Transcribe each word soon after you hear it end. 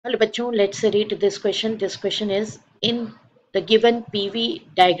Hello bachcho, let's read this question. This question is, in the given PV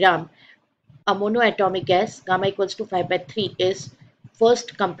diagram, a monoatomic gas gamma equals to 5 by 3 is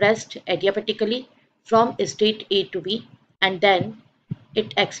first compressed adiabatically from state A to B, and then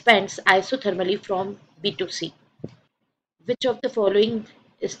it expands isothermally from B to C. Which of the following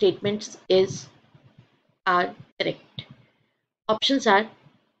statements are correct? Options are: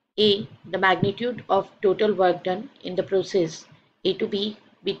 A. The magnitude of total work done in the process A to B,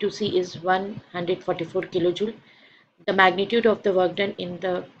 B to C is 144 kilojoule. The magnitude of the work done in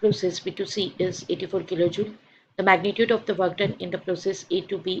the process B to C is 84 kilojoule. The magnitude of the work done in the process A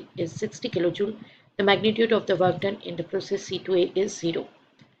to B is 60 kilojoule. The magnitude of the work done in the process C to A is 0.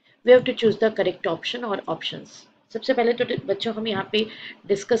 We have to choose the correct option or options. सबसे पहले तो बच्चों हम यहाँ पे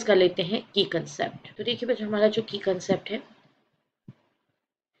discuss कर लेते हैं की कंसेप्ट। तो देखिए बच्चों, हमारा जो की कंसेप्ट है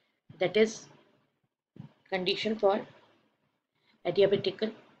that is condition for adiabatical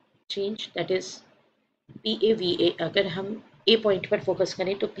change, that is PAVA। अगर हम A पॉइंट पर फोकस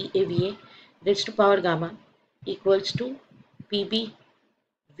करें तो PAVA raise to power gamma equals to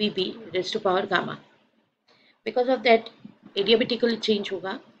PBVB raise to power gamma. Because of that एडियाबेटिकल change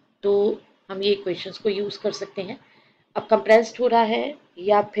होगा तो हम ये इक्वेशंस को यूज़ कर सकते हैं। अब कंप्रेस्ड हो रहा है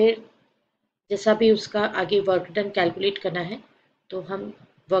या फिर जैसा भी उसका आगे वर्क डन कैलकुलेट करना है तो हम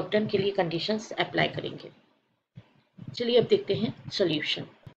वर्क डन के लिए कंडीशंस अप्लाई करेंगे। चलिए अब देखते हैं सॉल्यूशन।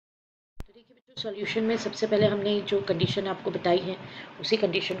 तो देखिए बच्चों, सॉल्यूशन में सबसे पहले हमने जो कंडीशन आपको बताई है उसी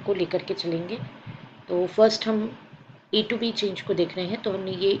कंडीशन को लेकर के चलेंगे। तो फर्स्ट हम ए टू बी चेंज को देख रहे हैं, तो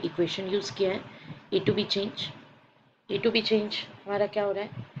हमने ये इक्वेशन यूज़ किया है ए टू बी चेंज हमारा क्या हो रहा है,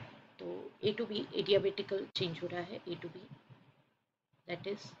 तो ए टू बी एडियाबेटिकल चेंज हो रहा है ए to be, that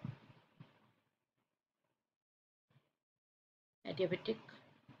is adiabatic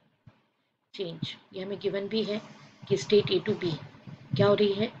change. ये हमें गिवन भी है कि स्टेट ए टू बी क्या हो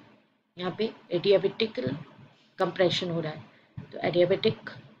रही है, यहाँ पे एडियाबेटिकल कंप्रेशन हो रहा है, तो एडियाबेटिक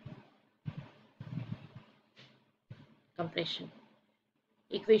कंप्रेशन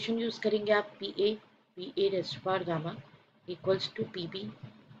इक्वेशन यूज करेंगे आप PA raise to power gamma equals to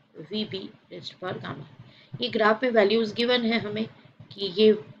PBVB raise to power gamma. ये ग्राफ में वैल्यूज गिवन है हमें कि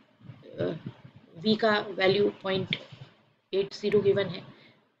ये V का वैल्यू 0.80 गिवन है,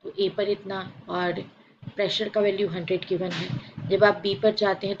 तो A पर इतना, और प्रेशर का वैल्यू 100 गिवन है। जब आप B पर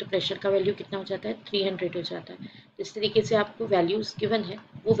जाते हैं तो प्रेशर का वैल्यू कितना हो जाता है, 300 हो जाता है। इस तरीके से आपको वैल्यूज़ गिवन है,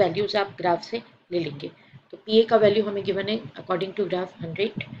 वो वैल्यूज़ आप ग्राफ से ले लेंगे। तो PA का वैल्यू हमें गिवन है according to graph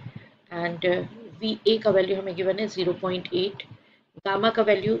 100 and VA का वैल्यू हमें गिवन है 0.8, गामा का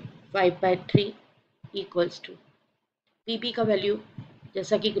वैल्यू 5/3 इक्वल्स टू PB का वैल्यू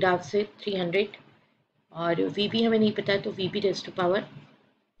जैसा कि ग्राफ से 300 और VB हमें नहीं पता है तो VB रेज़ टू पावर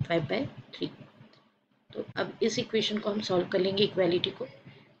 5/3। तो अब इस इक्वेशन को हम सॉल्व कर लेंगे इक्वालिटी को।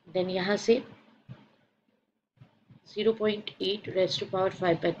 देन यहाँ से 0.8 raise to power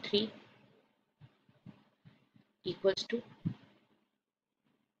 5/3 equals to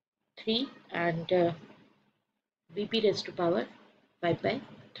 3 and VB raise to power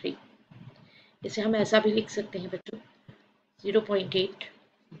 5/3। इसे हम ऐसा भी लिख सकते हैं बच्चों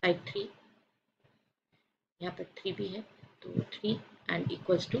 0.8/3, यहाँ पर 3 भी है तो 3 and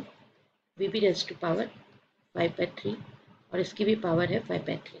equals to VB raise to power 5/3 और इसकी भी पावर है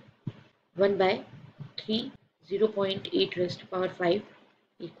 5/3। 1/3 0.8 raise to power 5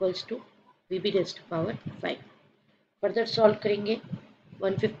 equals to VB raise to power 5। Further solve करेंगे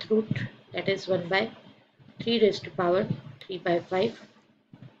 1/5 root that is 1/3 raise to power 3/5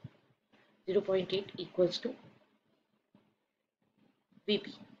 0.8 equals to VB।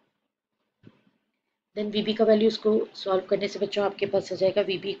 Then VB का वैल्यू इसको solve करने से बच्चों आपके पास आ जाएगा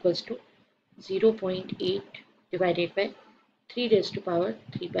VB equals to 0.8 divided by 3 raised to power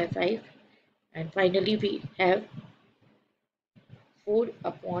 3/5 and finally we have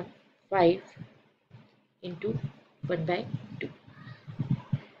 4/5 into 1/2,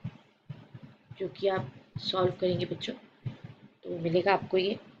 जो कि आप सॉल्व करेंगे बच्चों तो मिलेगा आपको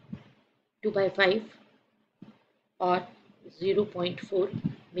ये 2/5 और 0.4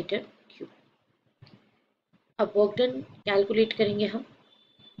 मीटर क्यूब। अब वर्क डन कैलकुलेट करेंगे हम।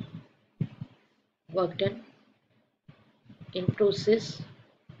 Work done in process,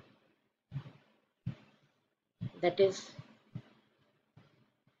 that is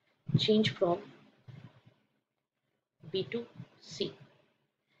change from B to C,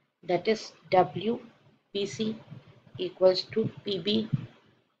 that is WBC equals to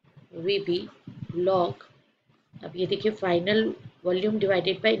PBVB log। अब ये देखिए final volume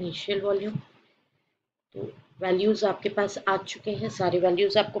divided by initial volume, तो वैल्यूज़ आपके पास आ चुके हैं, सारे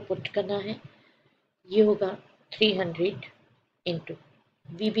वैल्यूज़ आपको पुट करना है। ये होगा 300 इंटू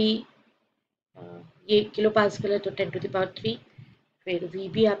वी बी ये किलो पास्कल है तो 10⁻³ फिर वी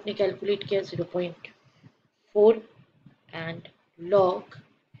बी आपने कैलकुलेट किया 0.4 एंड लॉग,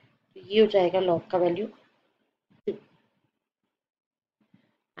 तो ये हो जाएगा लॉग का value 2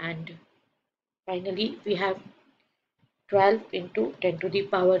 and finally we have 12 into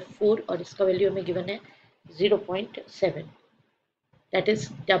 10⁻⁴ और इसका वैल्यू हमें गिवन है 0.7, that is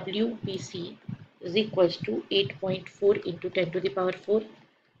WBC is equals to 8.4 into 10⁻⁴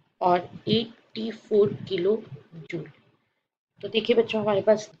 और 84 किलो जूल। तो देखिए बच्चों हमारे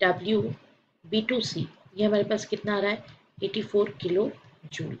पास WB2C ये हमारे पास कितना आ रहा है 84 किलो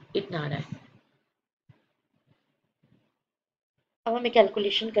जूल इतना आ रहा है। अब हमें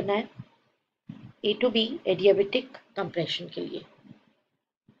कैलकुलेशन करना है A to B adiabatic compression के लिए।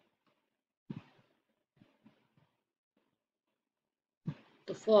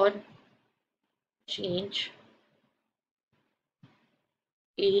 तो for change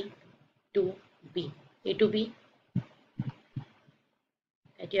A to B, A to B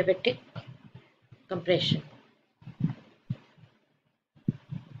adiabatic compression,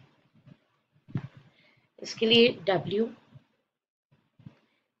 इसके लिए W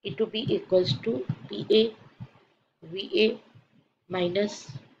A to B equals to PA VA minus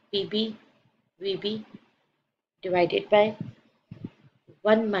PB VB divided by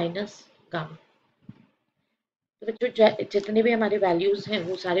 1 minus gamma. तो बच्चों जितने भी हमारे वैल्यूज हैं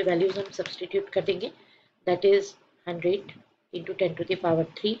वो सारे वैल्यूज हम सब्सटीट्यूट कर देंगे, that is 100 into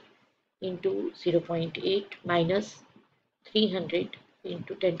 10⁻³ into 0.8 minus 300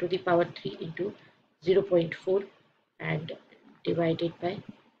 into 10⁻³ into 0.4 and divided by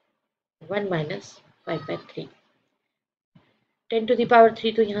 1 minus 5/3।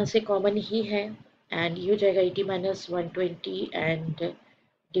 10⁻³ तो यहाँ से कॉमन ही है एंड ये हो जाएगा 80 minus 120 and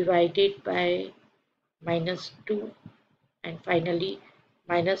divided by -2 and finally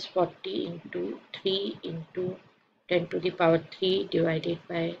 -40 into 3 into 10⁻³ divided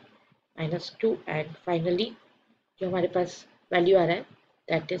by -2 and finally जो हमारे पास वैल्यू आ रहा है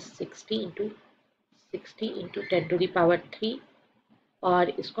दैट इज 60 into 10⁻³ और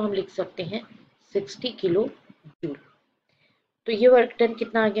इसको हम लिख सकते हैं 60 किलो जूल। तो ये वर्क डन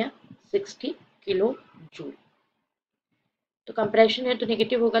कितना आ गया 60 किलो जूल। तो कंप्रेशन है तो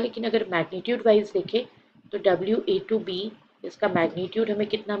नेगेटिव होगा, लेकिन अगर मैग्नीट्यूड वाइज देखें तो WA2B इसका मैग्नीट्यूड हमें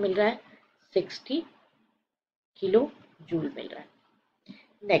कितना मिल रहा है 60 किलो जूल मिल रहा है।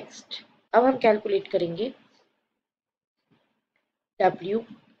 नेक्स्ट अब हम कैलकुलेट करेंगे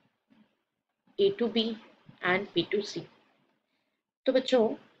WA2B एंड B2C। तो बच्चों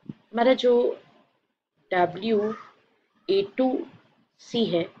हमारा जो WA2C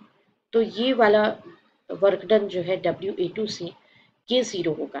है तो ये वाला वर्क डन जो है WA2C ये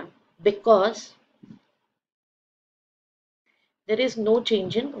 0 होगा because there is no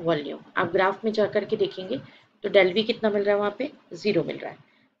change in volume. आप ग्राफ में जाकर के देखेंगे तो डेल वी कितना मिल रहा है वहाँ पे 0 मिल रहा है,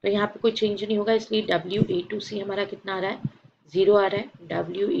 तो यहाँ पे कोई चेंज नहीं होगा, इसलिए WA2C हमारा कितना आ रहा है 0 आ रहा है।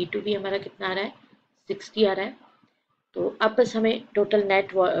 WA2B हमारा कितना आ रहा है 60 आ रहा है। तो अब बस हमें total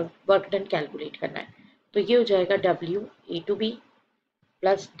net work done calculate करना है, तो ये हो जाएगा WA2B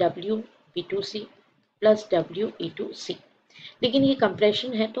plus WB2C plus WA2C। लेकिन ये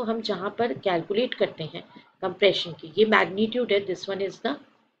कंप्रेशन है तो हम जहाँ पर कैलकुलेट करते हैं कंप्रेशन की ये मैग्नीट्यूड है, this one is the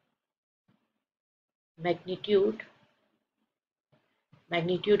magnitude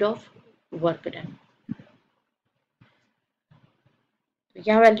of work done. तो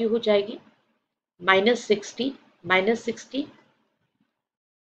यहाँ वैल्यू हो जाएगी -60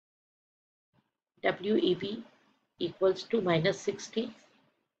 WAB equals to -60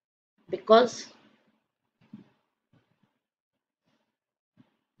 because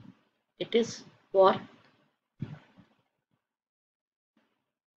it is for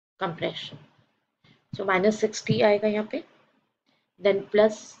compression, so -60 आएगा यहाँ पे, then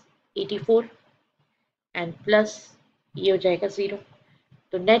plus 84 and plus ये हो जाएगा 0।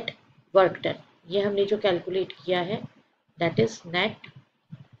 तो नेट वर्क डन ये हमने जो कैलकुलेट किया है that is net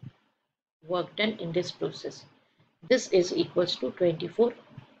work done in this process, this is equals to 24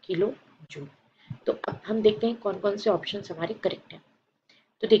 kilo joule. तो अब हम देखते हैं कौन कौन से ऑप्शन हमारे करेक्ट हैं।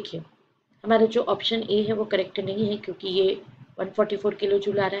 तो देखिए हमारा जो ऑप्शन ए है वो करेक्ट नहीं है क्योंकि ये 144 किलो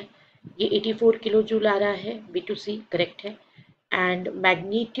जूल आ रहा है, ये 84 किलो जूल आ रहा है। B2C करेक्ट है एंड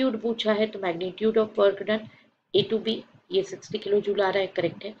मैग्नीट्यूड पूछा है तो magnitude of work done A2B ये 60 किलो जूल आ रहा है,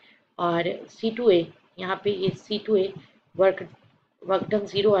 करेक्ट है। और C2A यहाँ पे ये C2A वर्क डन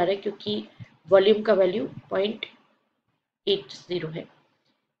 0 आ रहा है क्योंकि वॉल्यूम का वैल्यू 0.80 है।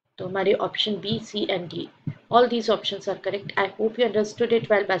 तो हमारे option B, C and D all these options are correct. I hope you understood it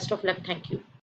well. Best of luck. Thank you.